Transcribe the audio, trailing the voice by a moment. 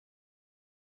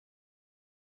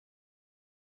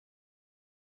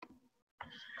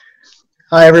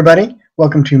Hi, everybody.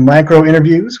 Welcome to Micro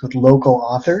Interviews with Local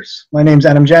Authors. My name's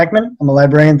Adam Jackman. I'm a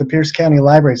librarian at the Pierce County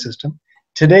Library System.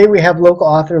 Today we have local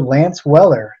author Lance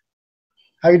Weller.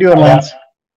 How you doing, Lance?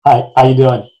 Hi, how you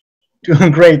doing? Doing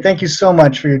great. Thank you so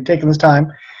much for taking this time.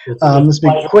 It's a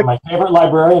pleasure. Quick. My favorite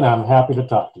librarian. I'm happy to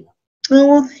talk to you. Oh,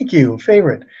 well, thank you.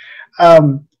 Favorite.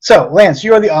 So, Lance,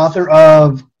 you are the author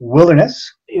of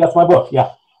Wilderness. That's my book,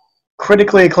 yeah.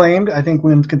 Critically acclaimed, I think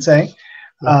one could say.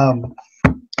 Yeah.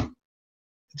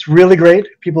 It's really great.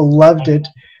 People loved it.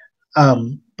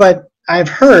 But I've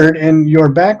heard, and your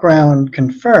background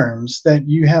confirms, that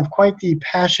you have quite the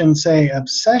passion, say,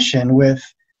 obsession with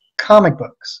comic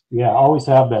books. Yeah, always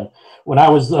have been. When I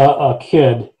was a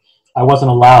kid, I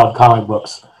wasn't allowed comic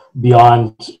books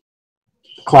beyond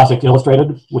classic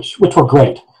illustrated, which were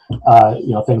great.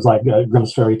 Things like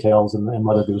Grimm's Fairy Tales and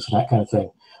Mother Goose and that kind of thing.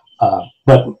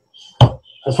 But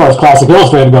as far as classic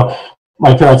illustrated go,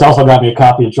 my parents also got me a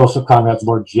copy of Joseph Conrad's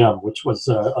Lord Jim, which was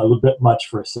a little bit much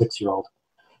for a 6-year-old.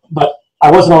 But I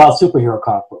wasn't allowed superhero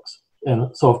comic books. And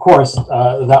so, of course,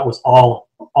 that was all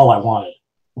I wanted.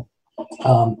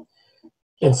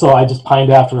 And so I just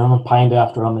pined after them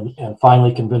and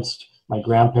finally convinced my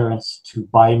grandparents to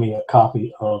buy me a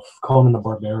copy of Conan the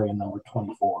Barbarian number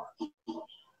 24,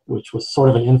 which was sort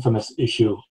of an infamous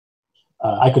issue.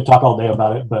 I could talk all day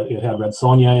about it, but it had Red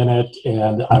Sonja in it,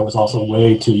 and I was also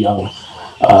way too young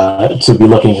to be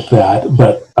looking at that.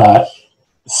 But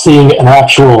seeing an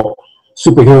actual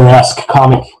superhero-esque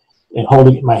comic and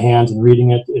holding it in my hands and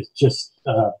reading it, it just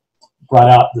brought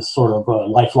out this sort of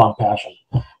lifelong passion.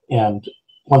 And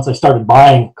once I started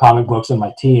buying comic books in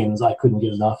my teens, I couldn't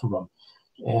get enough of them.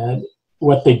 And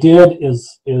what they did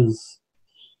is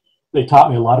they taught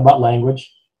me a lot about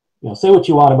language. Say what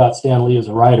you want about Stan Lee as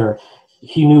a writer,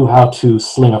 he knew how to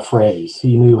sling a phrase.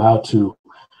 He knew how to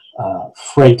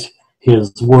freight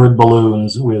his word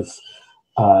balloons with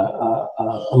a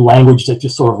language that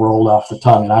just sort of rolled off the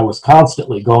tongue. And I was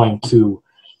constantly going to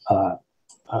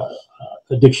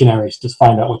the dictionaries to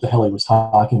find out what the hell he was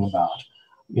talking about.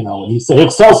 When he said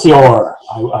Excelsior,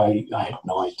 I had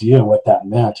no idea what that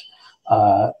meant.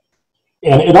 And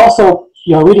it also,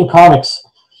 reading comics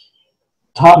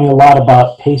taught me a lot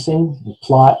about pacing and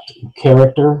plot and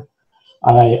character.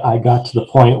 I got to the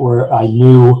point where I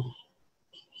knew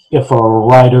if a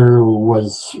writer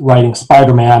was writing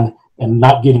Spider-Man and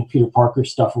not getting Peter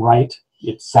Parker's stuff right,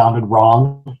 it sounded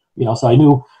wrong. So I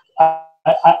knew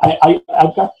I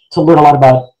got to learn a lot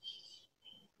about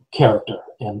character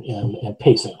and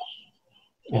pacing.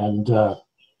 And I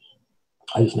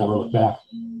just never looked back.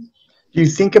 Do you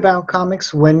think about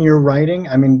comics when you're writing?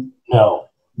 I mean, no.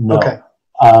 Okay.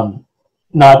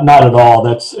 Not at all.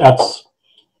 That's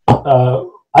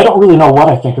I don't really know what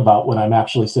I think about when I'm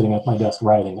actually sitting at my desk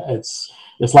writing. It's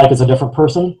like it's a different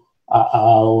person.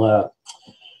 I'll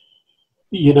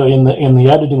in the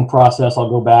editing process, I'll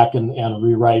go back and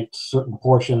rewrite certain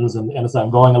portions, and as I'm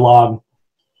going along,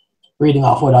 reading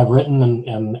off what I've written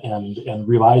and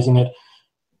revising it,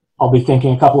 I'll be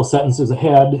thinking a couple of sentences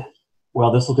ahead.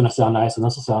 Well, this is going to sound nice, and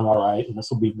this will sound all right, and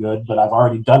this will be good, but I've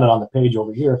already done it on the page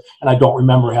over here, and I don't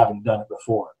remember having done it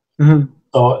before. Mm-hmm.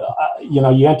 So, you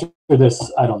enter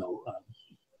this, I don't know,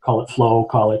 call it flow,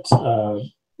 call it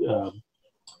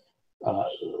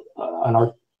an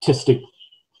artistic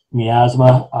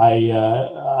miasma.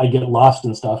 I get lost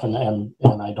in stuff, and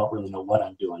I don't really know what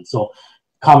I'm doing. So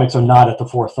comics are not at the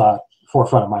forefront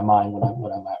of my mind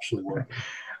when I'm actually working.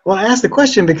 Well, I asked the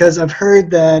question because I've heard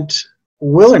that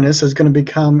Wilderness is going to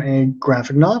become a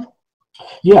graphic novel.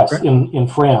 Yes, right? in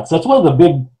France. That's one of the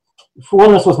big.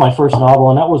 Wilderness was my first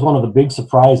novel, and that was one of the big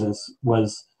surprises.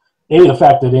 Was A, the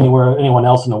fact that anyone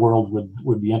else in the world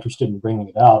would be interested in bringing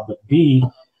it out, but B,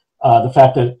 the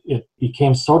fact that it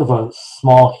became sort of a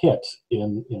small hit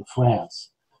in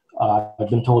France. I've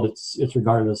been told it's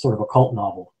regarded as sort of a cult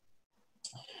novel.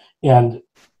 And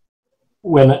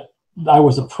when I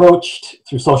was approached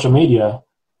through social media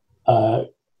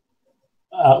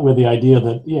with the idea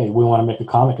that, yeah, we want to make a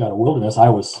comic out of Wilderness, I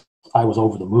was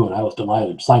over the moon. I was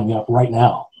delighted. Sign me up right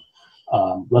now.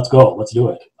 Let's go. Let's do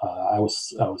it.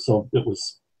 So it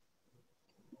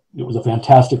was a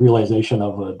fantastic realization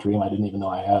of a dream I didn't even know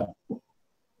I had.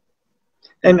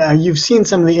 And you've seen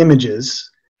some of the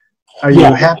images. Are you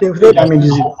happy with it?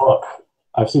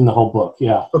 I've seen the whole book.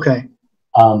 Yeah. Okay.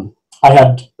 I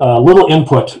had little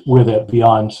input with it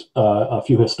beyond a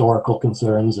few historical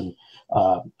concerns, and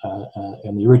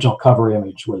the original cover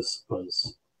image was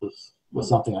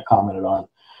something I commented on.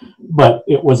 But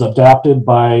it was adapted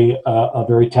by a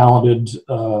very talented,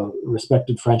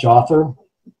 respected French author,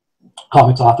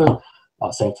 comics author,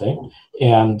 same thing.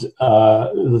 And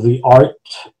the art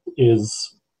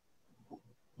is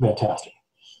fantastic.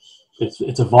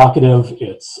 It's evocative,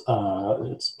 it's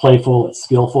playful, it's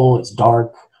skillful, it's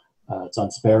dark, it's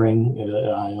unsparing.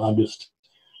 I'm just,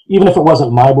 even if it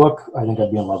wasn't my book, I think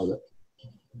I'd be in love with it.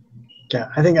 Yeah,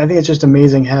 I think it's just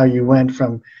amazing how you went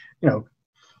from,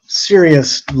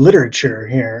 serious literature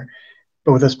here,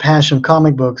 but with this passion of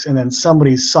comic books, and then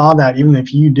somebody saw that even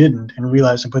if you didn't and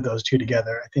realized and put those two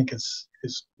together. I think is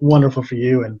wonderful for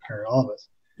you and for all of us.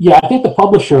 Yeah, I think the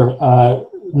publisher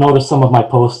noticed some of my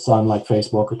posts on like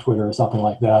Facebook or Twitter or something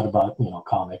like that about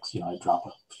comics. I drop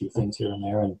a few things here and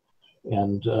there,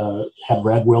 and had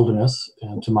read Wilderness,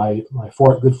 and to my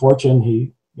good fortune,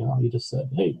 he just said,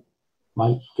 "Hey,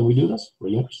 can we do this? Are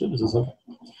you interested? Is this okay?"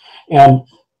 And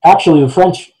actually, the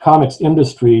French comics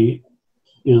industry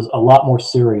is a lot more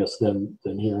serious than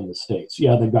here in the States.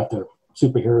 Yeah, they've got their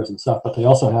superheroes and stuff, but they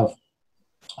also have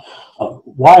a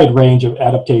wide range of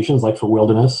adaptations, like for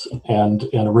Wilderness and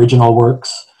original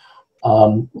works.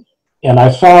 And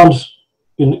I found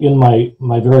in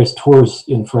my various tours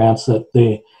in France that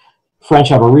the French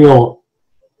have a real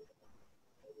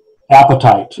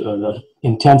appetite,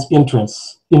 intense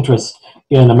interest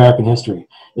in American history,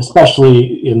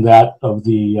 especially in that of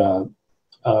the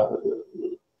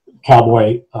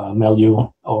cowboy milieu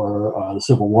or the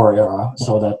Civil War era.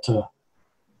 So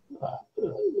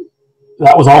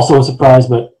that was also a surprise,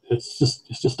 but it's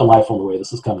just delightful the way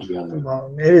this has come together.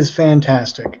 Well, it is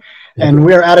fantastic. And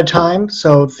we're out of time,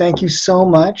 so thank you so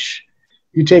much.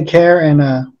 You take care, and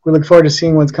we look forward to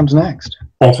seeing what comes next.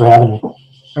 Thanks for having me.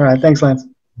 All right, thanks, Lance.